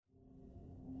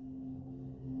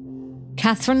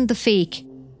Catherine the Fake,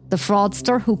 the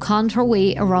fraudster who conned her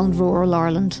way around rural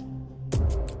Ireland.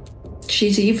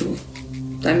 She's evil.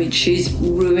 I mean, she's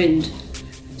ruined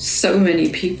so many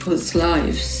people's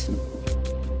lives.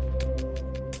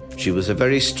 She was a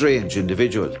very strange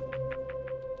individual.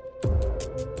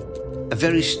 A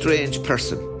very strange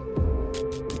person.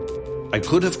 I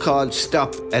could have called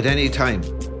stop at any time,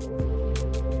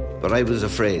 but I was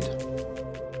afraid.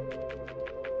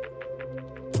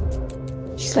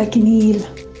 She's like an eel,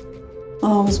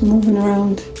 always moving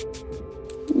around.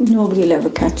 Nobody will ever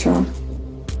catch her.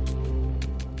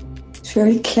 She's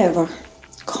very clever,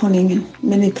 cunning and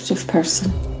manipulative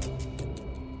person.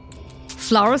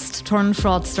 Florist turned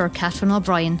fraudster Catherine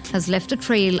O'Brien has left a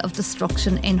trail of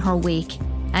destruction in her wake,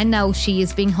 and now she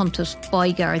is being hunted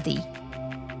by Gardaí.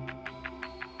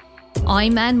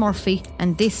 I'm Anne Murphy,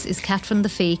 and this is Catherine the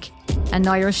Fake, an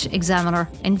Irish Examiner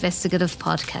investigative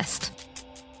podcast.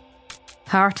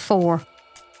 Part 4.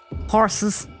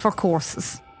 Horses for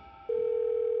Courses.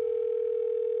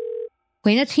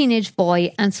 When a teenage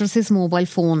boy answers his mobile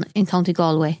phone in County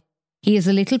Galway, he is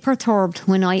a little perturbed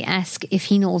when I ask if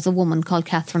he knows a woman called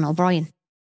Catherine O'Brien.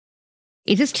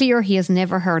 It is clear he has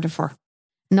never heard of her,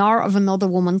 nor of another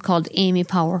woman called Amy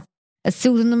Power, a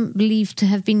pseudonym believed to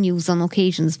have been used on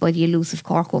occasions by the elusive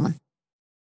Cork woman.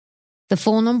 The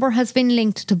phone number has been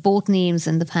linked to both names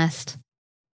in the past.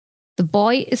 The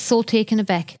boy is so taken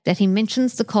aback that he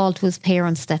mentions the call to his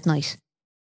parents that night.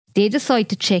 They decide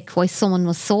to check why someone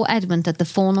was so adamant that the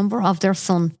phone number of their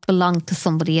son belonged to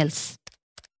somebody else.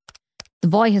 The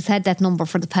boy has had that number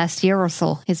for the past year or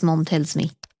so, his mum tells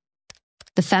me.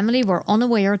 The family were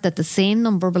unaware that the same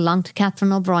number belonged to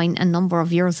Catherine O'Brien a number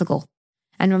of years ago,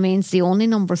 and remains the only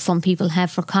number some people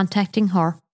have for contacting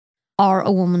her, or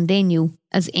a woman they knew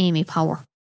as Amy Power.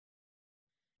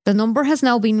 The number has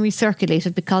now been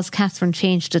recirculated because Catherine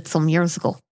changed it some years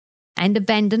ago, and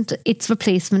abandoned its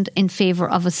replacement in favour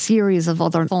of a series of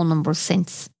other phone numbers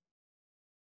since.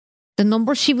 The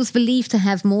number she was believed to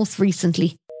have most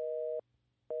recently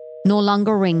no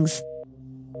longer rings,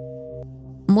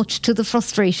 much to the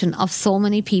frustration of so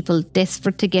many people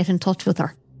desperate to get in touch with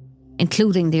her,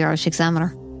 including the Irish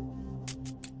Examiner.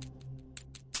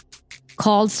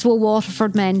 Calls to a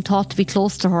Waterford man thought to be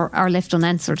close to her are left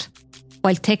unanswered,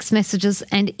 while text messages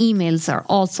and emails are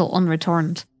also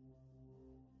unreturned.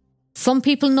 Some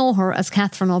people know her as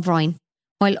Catherine O'Brien,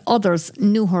 while others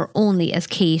knew her only as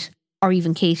Kate or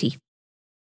even Katie.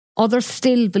 Others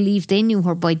still believe they knew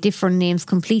her by different names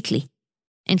completely,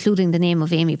 including the name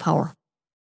of Amy Power.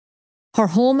 Her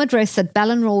home address at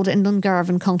Ballin Road in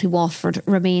Dungarvan, County Waterford,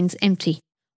 remains empty,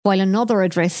 while another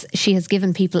address she has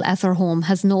given people as her home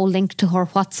has no link to her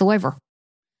whatsoever.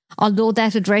 Although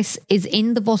that address is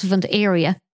in the Buttevant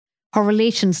area, her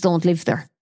relations don't live there.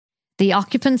 The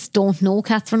occupants don't know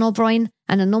Catherine O'Brien,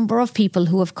 and a number of people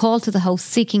who have called to the house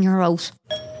seeking her out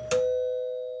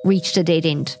reached a dead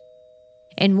end.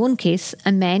 In one case,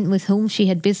 a man with whom she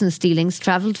had business dealings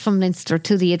travelled from Leinster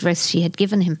to the address she had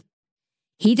given him.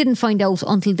 He didn't find out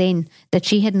until then that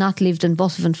she had not lived in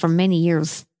Buttevant for many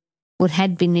years, but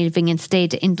had been living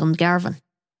instead in Dungarvan.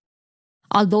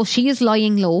 Although she is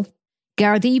lying low,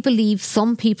 Gardaí believe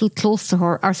some people close to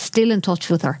her are still in touch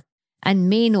with her and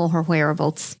may know her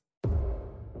whereabouts.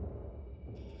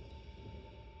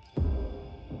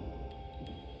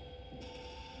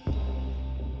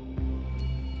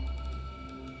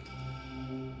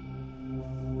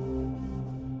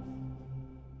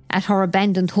 At her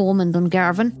abandoned home in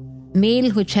Dungarvan,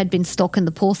 mail which had been stuck in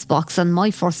the postbox on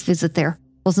my first visit there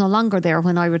was no longer there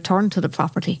when I returned to the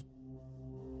property.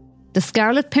 The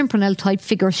Scarlet Pimpernel type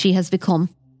figure she has become,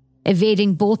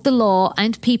 evading both the law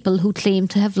and people who claim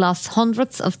to have lost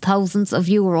hundreds of thousands of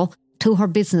euro to her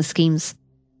business schemes,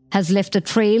 has left a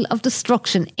trail of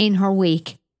destruction in her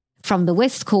wake, from the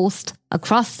west coast,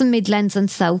 across the Midlands and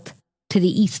south, to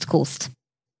the east coast.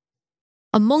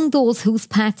 Among those whose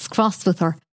paths crossed with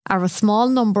her are a small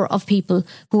number of people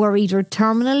who are either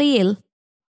terminally ill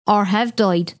or have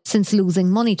died since losing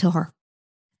money to her.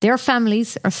 Their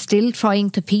families are still trying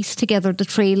to piece together the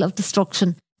trail of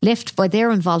destruction left by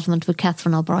their involvement with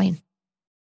Catherine O'Brien.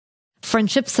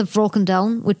 Friendships have broken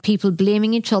down, with people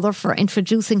blaming each other for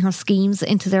introducing her schemes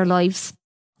into their lives,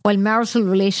 while marital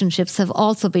relationships have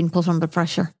also been put under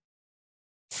pressure.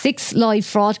 6 live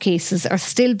fraud cases are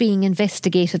still being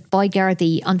investigated by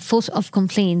Gardaí on foot of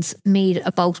complaints made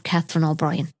about Catherine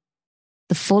O'Brien.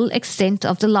 The full extent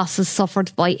of the losses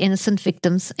suffered by innocent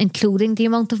victims, including the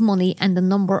amount of money and the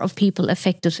number of people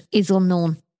affected, is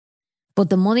unknown, but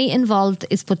the money involved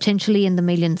is potentially in the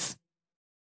millions.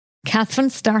 Catherine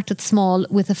started small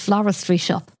with a floristry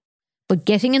shop, but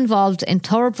getting involved in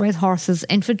thoroughbred horses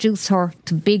introduced her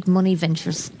to big money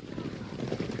ventures.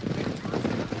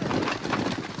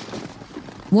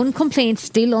 One complaint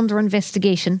still under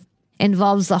investigation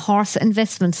involves a horse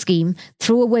investment scheme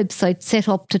through a website set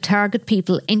up to target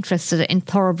people interested in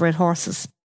thoroughbred horses.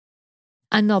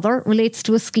 Another relates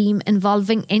to a scheme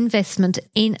involving investment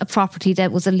in a property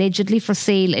that was allegedly for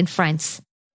sale in France,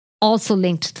 also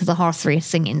linked to the horse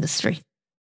racing industry.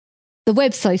 The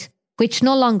website, which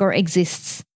no longer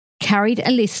exists, carried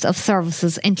a list of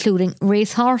services including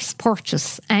racehorse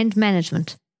purchase and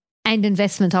management and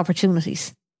investment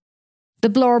opportunities. The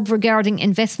blurb regarding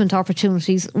investment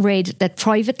opportunities read that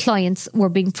private clients were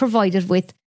being provided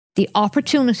with the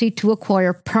opportunity to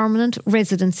acquire permanent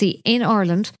residency in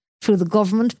Ireland through the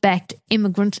government-backed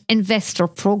Immigrant Investor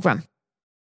Programme.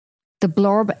 The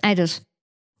blurb added,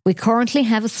 "We currently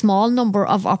have a small number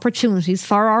of opportunities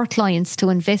for our clients to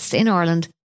invest in Ireland,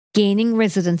 gaining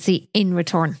residency in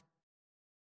return."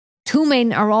 2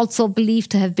 men are also believed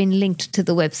to have been linked to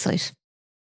the website.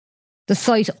 The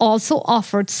site also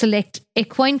offered select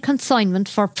equine consignment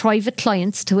for private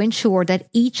clients to ensure that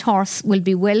each horse will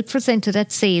be well presented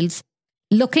at sales,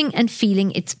 looking and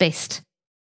feeling its best.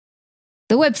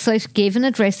 The website gave an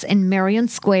address in Merrion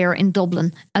Square in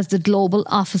Dublin as the global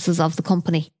offices of the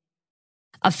company.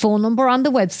 A phone number on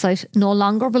the website no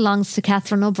longer belongs to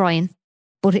Catherine O'Brien,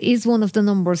 but it is one of the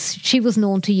numbers she was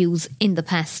known to use in the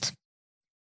past.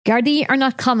 Gardaí are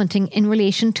not commenting in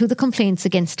relation to the complaints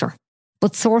against her,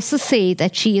 but sources say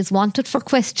that she is wanted for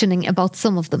questioning about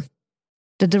some of them.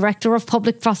 The Director of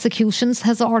Public Prosecutions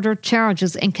has ordered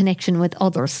charges in connection with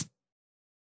others.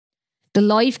 The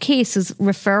live cases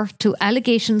refer to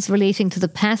allegations relating to the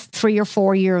past 3 or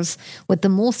 4 years, with the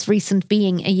most recent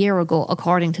being a year ago,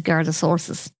 according to Garda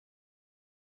sources.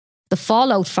 The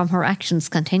fallout from her actions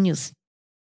continues.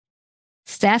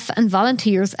 Staff and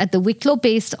volunteers at the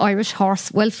Wicklow-based Irish Horse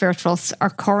Welfare Trust are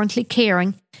currently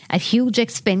caring, at huge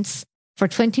expense, for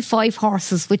 25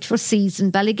 horses which were seized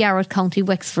in Ballygarrett, County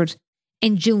Wexford,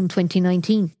 in June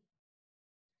 2019.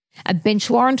 A bench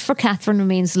warrant for Catherine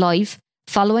remains live,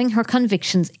 following her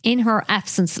convictions in her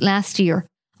absence last year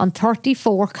on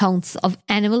 34 counts of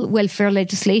animal welfare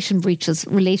legislation breaches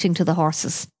relating to the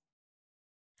horses.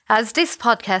 As this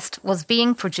podcast was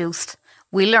being produced,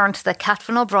 we learned that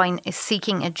Catherine O'Brien is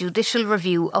seeking a judicial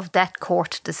review of that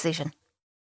court decision.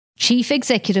 Chief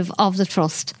Executive of the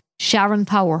Trust, Sharon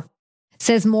Power,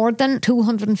 says more than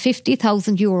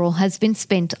 €250,000 has been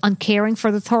spent on caring for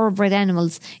the thoroughbred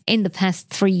animals in the past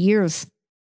 3 years.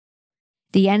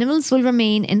 The animals will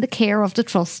remain in the care of the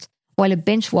Trust while a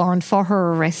bench warrant for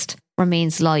her arrest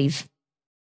remains live.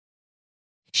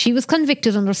 She was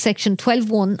convicted under Section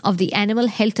 12.1 of the Animal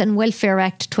Health and Welfare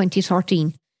Act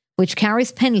 2013, which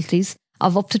carries penalties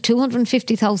of up to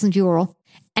 €250,000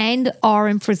 and or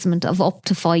imprisonment of up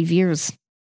to 5 years.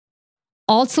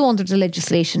 Also under the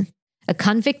legislation, a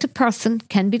convicted person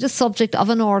can be the subject of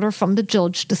an order from the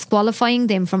judge disqualifying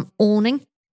them from owning,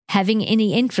 having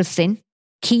any interest in,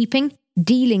 keeping,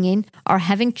 dealing in, or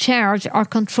having charge or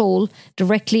control,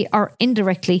 directly or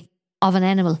indirectly, of an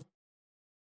animal.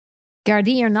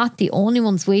 Gardaí are not the only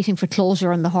ones waiting for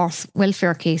closure on the horse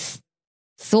welfare case.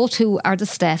 So too are the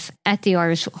staff at the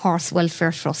Irish Horse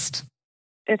Welfare Trust.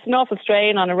 It's an awful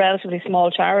strain on a relatively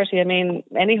small charity. I mean,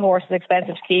 any horse is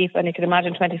expensive to keep, and you can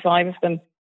imagine 25 of them,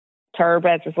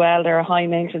 thoroughbreds as well. They're a high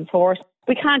maintenance horse.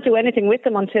 We can't do anything with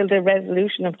them until the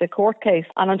resolution of the court case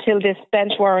and until this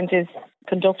bench warrant is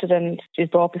conducted and is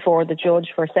brought before the judge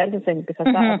for sentencing, because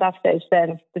at that stage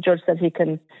then the judge said he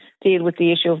can deal with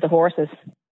the issue of the horses.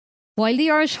 While the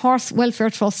Irish Horse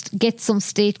Welfare Trust gets some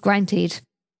state grant aid,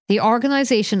 the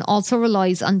organisation also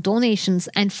relies on donations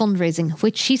and fundraising,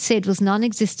 which she said was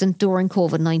non-existent during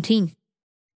COVID-19.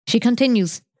 She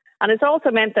continues, and it's also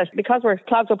meant that because we're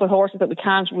clogged up with horses that we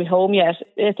can't rehome yet,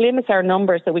 it limits our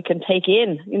numbers that we can take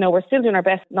in. You know, we're still doing our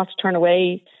best not to turn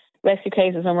away rescue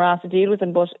cases when we're asked to deal with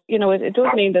them, but, you know, it does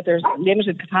mean that there's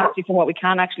limited capacity for what we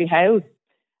can actually house.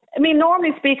 I mean,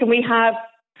 normally speaking, we have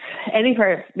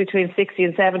anywhere between 60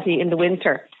 and 70 in the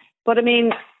winter. But I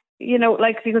mean, you know,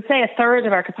 like you could say a third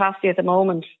of our capacity at the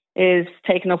moment is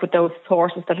taken up with those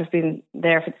horses that have been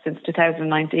there since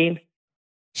 2019.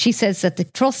 She says that the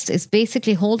Trust is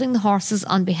basically holding the horses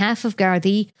on behalf of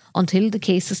Gardaí until the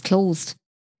case is closed.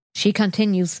 She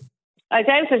continues, I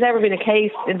doubt there's ever been a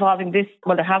case involving this.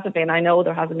 Well, there hasn't been. I know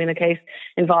there hasn't been a case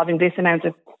involving this amount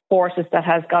of horses that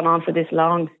has gone on for this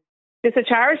long. It's a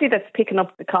charity that's picking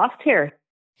up the cost here.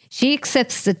 She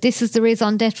accepts that this is the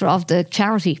raison d'etre of the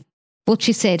charity, but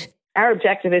she said, our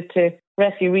objective is to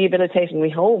rescue, rehabilitate and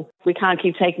rehome. We can't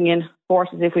keep taking in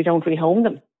horses if we don't rehome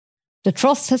them. The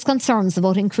Trust has concerns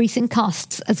about increasing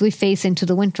costs as we face into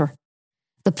the winter.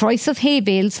 The price of hay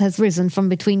bales has risen from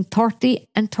between €30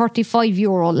 and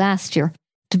 €35 last year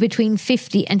to between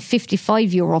 €50 and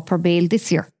 €55 per bale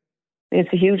this year.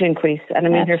 It's a huge increase. And I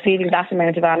mean, you're feeding that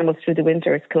amount of animals through the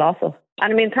winter. It's colossal.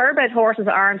 And I mean, thoroughbred horses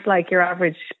aren't like your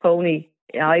average pony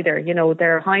either. You know,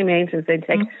 they're high maintenance. They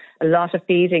take a lot of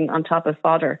feeding on top of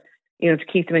fodder, you know, to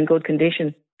keep them in good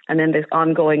condition. And then there's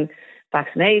ongoing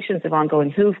vaccinations, there's ongoing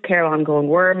hoof care, ongoing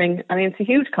worming. I mean, it's a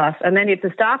huge cost. And then you have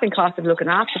the staffing cost of looking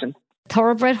after them.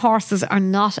 Thoroughbred horses are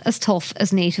not as tough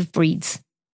as native breeds.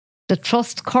 The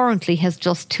Trust currently has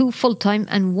just 2 full-time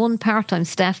and 1 part-time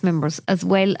staff members as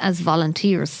well as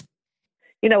volunteers.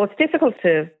 You know, it's difficult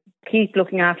to keep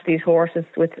looking after these horses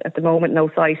with, at the moment, no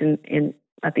sight in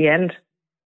at the end.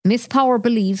 Miss Power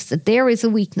believes that there is a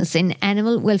weakness in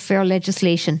animal welfare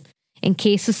legislation in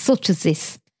cases such as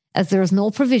this, as there is no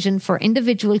provision for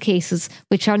individual cases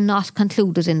which are not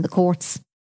concluded in the courts.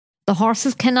 The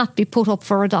horses cannot be put up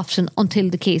for adoption until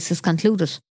the case is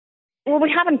concluded. Well,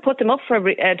 we haven't put them up for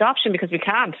adoption because we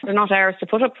can't. They're not ours to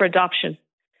put up for adoption.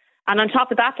 And on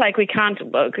top of that, like, we can't,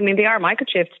 I mean, they are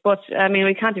microchipped, but I mean,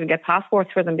 we can't even get passports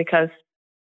for them because,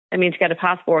 I mean, to get a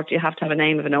passport, you have to have a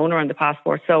name of an owner on the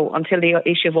passport. So until the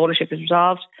issue of ownership is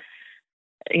resolved,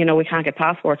 you know, we can't get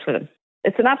passports for them.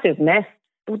 It's an absolute mess.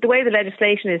 The way the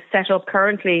legislation is set up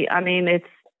currently, I mean,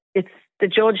 it's the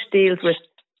judge deals with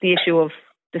the issue of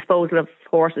disposal of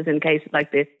horses in cases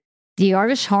like this. The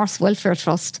Irish Horse Welfare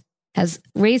Trust has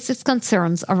raised its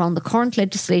concerns around the current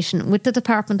legislation with the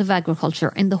Department of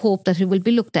Agriculture in the hope that it will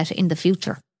be looked at in the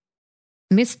future.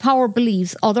 Miss Power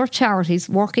believes other charities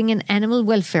working in animal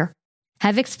welfare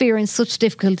have experienced such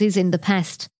difficulties in the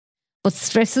past, but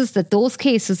stresses that those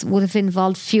cases would have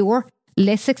involved fewer,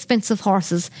 less expensive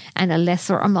horses and a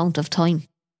lesser amount of time.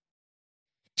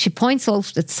 She points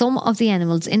out that some of the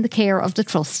animals in the care of the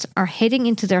Trust are heading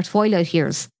into their twilight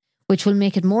years, which will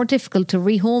make it more difficult to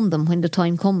rehome them when the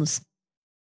time comes.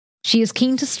 She is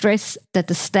keen to stress that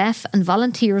the staff and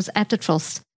volunteers at the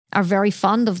Trust are very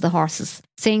fond of the horses,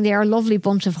 saying they are a lovely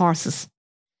bunch of horses,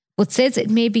 but says it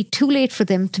may be too late for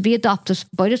them to be adopted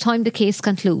by the time the case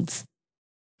concludes.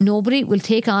 Nobody will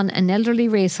take on an elderly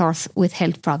racehorse with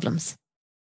health problems.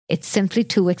 It's simply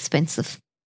too expensive.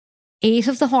 8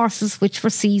 of the horses which were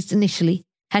seized initially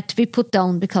had to be put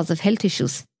down because of health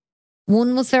issues.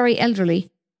 1 was very elderly,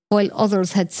 while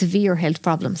others had severe health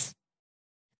problems.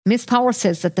 Miss Power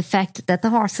says that the fact that the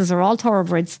horses are all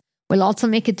thoroughbreds will also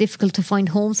make it difficult to find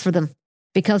homes for them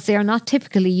because they are not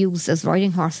typically used as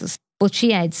riding horses. But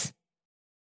she adds,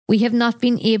 "We have not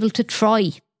been able to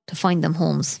try to find them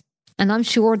homes, and I'm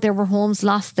sure there were homes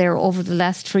lost there over the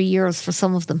last 3 years for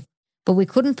some of them, but we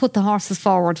couldn't put the horses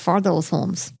forward for those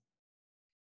homes."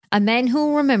 A man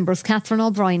who remembers Catherine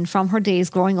O'Brien from her days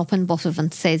growing up in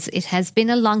Buttevant says it has been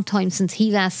a long time since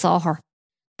he last saw her,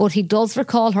 but he does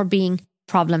recall her being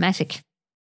problematic.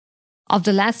 Of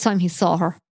the last time he saw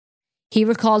her, he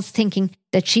recalls thinking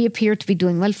that she appeared to be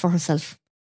doing well for herself.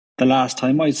 The last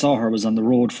time I saw her was on the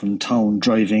road from town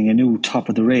driving a new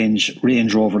top-of-the-range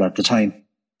Range Rover at the time.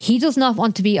 He does not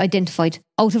want to be identified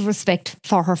out of respect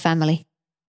for her family.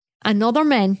 Another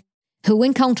man who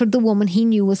encountered the woman he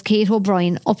knew as Kate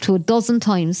O'Brien up to 12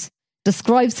 times,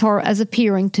 describes her as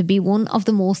appearing to be one of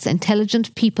the most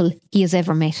intelligent people he has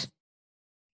ever met.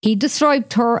 He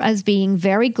described her as being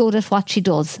very good at what she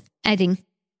does, adding,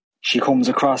 "She comes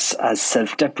across as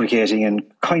self-deprecating and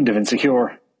kind of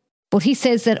insecure." But he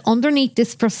says that underneath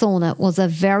this persona was a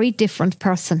very different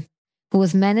person who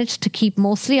has managed to keep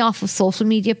mostly off of social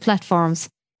media platforms,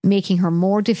 making her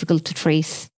more difficult to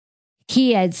trace.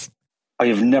 He adds, "I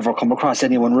have never come across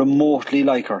anyone remotely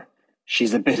like her.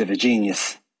 She's a bit of a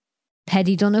genius."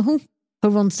 Paddy Donoghue, who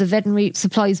runs the veterinary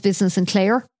supplies business in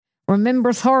Clare,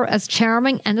 remembers her as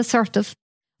charming and assertive,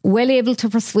 well able to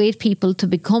persuade people to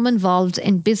become involved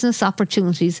in business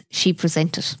opportunities she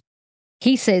presented.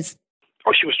 He says,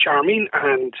 she was charming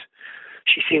and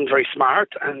she seemed very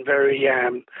smart and very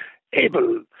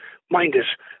able-minded.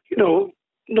 You know,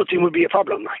 nothing would be a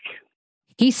problem, like.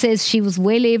 He says she was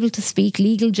well able to speak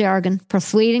legal jargon,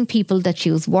 persuading people that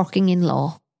she was working in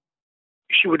law.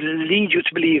 She would lead you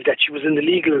to believe that she was in the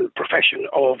legal profession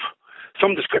of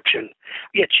some description,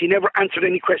 yet she never answered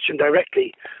any question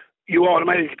directly. You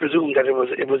automatically presume that it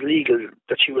was legal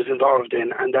that she was involved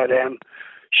in, and that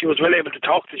she was well able to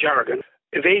talk the jargon,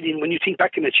 evading, when you think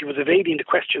back in it, she was evading the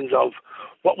questions of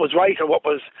what was right or what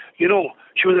was, you know,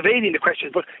 she was evading the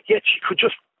questions, but yet she could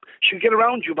get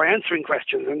around you by answering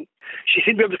questions, and she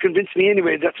seemed to be able to convince me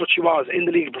anyway that's what she was in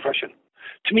the legal profession.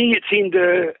 To me, it seemed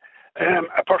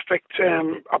a perfect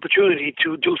opportunity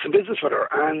to do some business with her,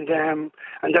 and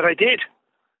that I did.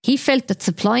 He felt that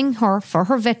supplying her for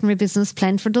her veterinary business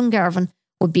planned for Dungarvan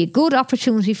would be a good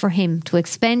opportunity for him to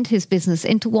expand his business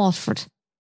into Waterford.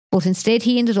 But instead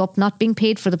he ended up not being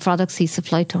paid for the products he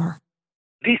supplied to her.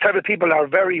 These type of people are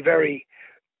very, very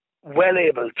well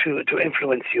able to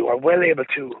influence you, or well able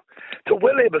to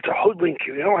hoodwink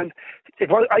you, you know. And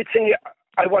I'd say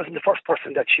I wasn't the first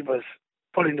person that she was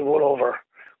pulling the wool over.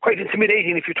 Quite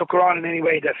intimidating if you took her on in any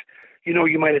way that, you know,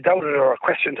 you might have doubted her or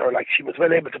questioned her. Like, she was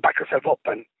well able to back herself up,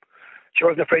 and she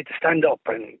wasn't afraid to stand up,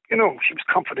 and, you know, she was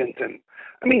confident. And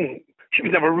I mean, she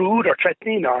was never rude or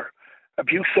threatening or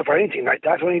abusive or anything like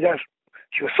that. Only that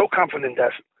she was so confident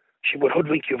that she would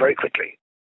hoodwink you very quickly.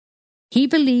 He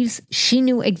believes she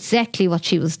knew exactly what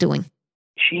she was doing.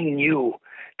 She knew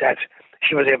that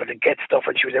she was able to get stuff,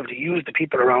 and she was able to use the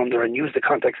people around her and use the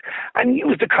context and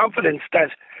use the confidence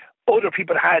that other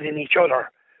people had in each other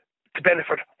to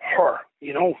benefit her,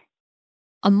 you know.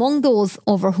 Among those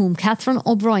over whom Catherine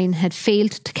O'Brien had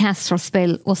failed to cast her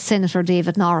spell was Senator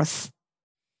David Norris.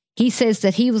 He says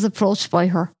that he was approached by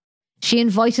her. She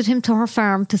invited him to her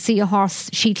farm to see a horse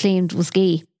she claimed was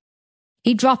gay.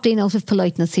 He dropped in out of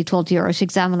politeness, he told the Irish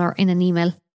Examiner in an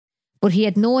email, but he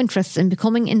had no interest in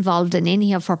becoming involved in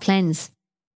any of her plans.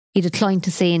 He declined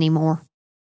to say any more.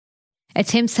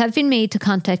 Attempts have been made to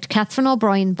contact Catherine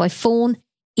O'Brien by phone,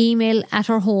 email, at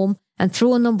her home, and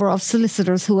through a number of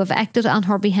solicitors who have acted on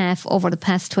her behalf over the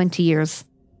past 20 years.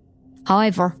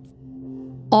 However,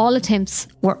 all attempts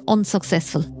were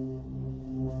unsuccessful.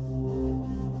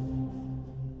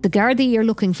 The Gardaí are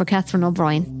looking for Catherine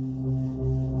O'Brien.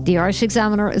 The Irish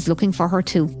Examiner is looking for her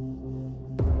too.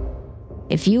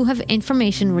 If you have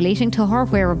information relating to her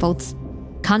whereabouts,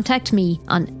 contact me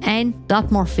on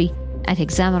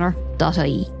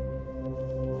ann.murphy@examiner.ie.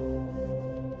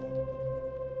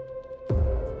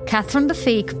 Catherine the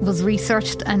Fake was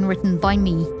researched and written by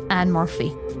me, Anne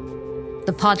Murphy.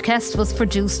 The podcast was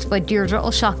produced by Deirdre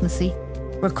O'Shaughnessy,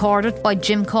 recorded by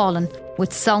Jim Collin,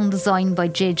 with sound design by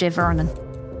JJ Vernon.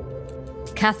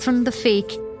 Catherine the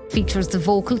Fake features the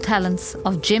vocal talents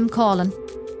of Jim Collin,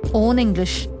 Owen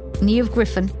English, Niamh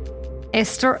Griffin,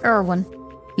 Esther Irwin,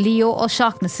 Leo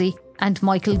O'Shaughnessy and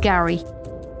Michael Gary,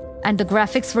 and the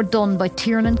graphics were done by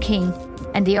Tiernan King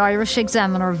and the Irish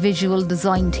Examiner visual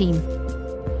design team.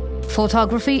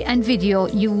 Photography and video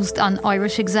used on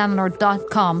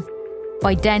irishexaminer.com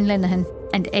by Dan Linehan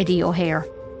and Eddie O'Hare.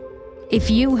 If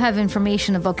you have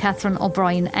information about Catherine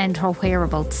O'Brien and her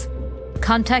whereabouts,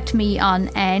 contact me on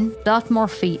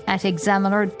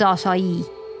ann.murphy@examiner.ie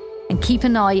and keep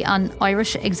an eye on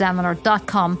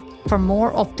irishexaminer.com for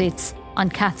more updates on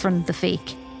Catherine the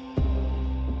Fake.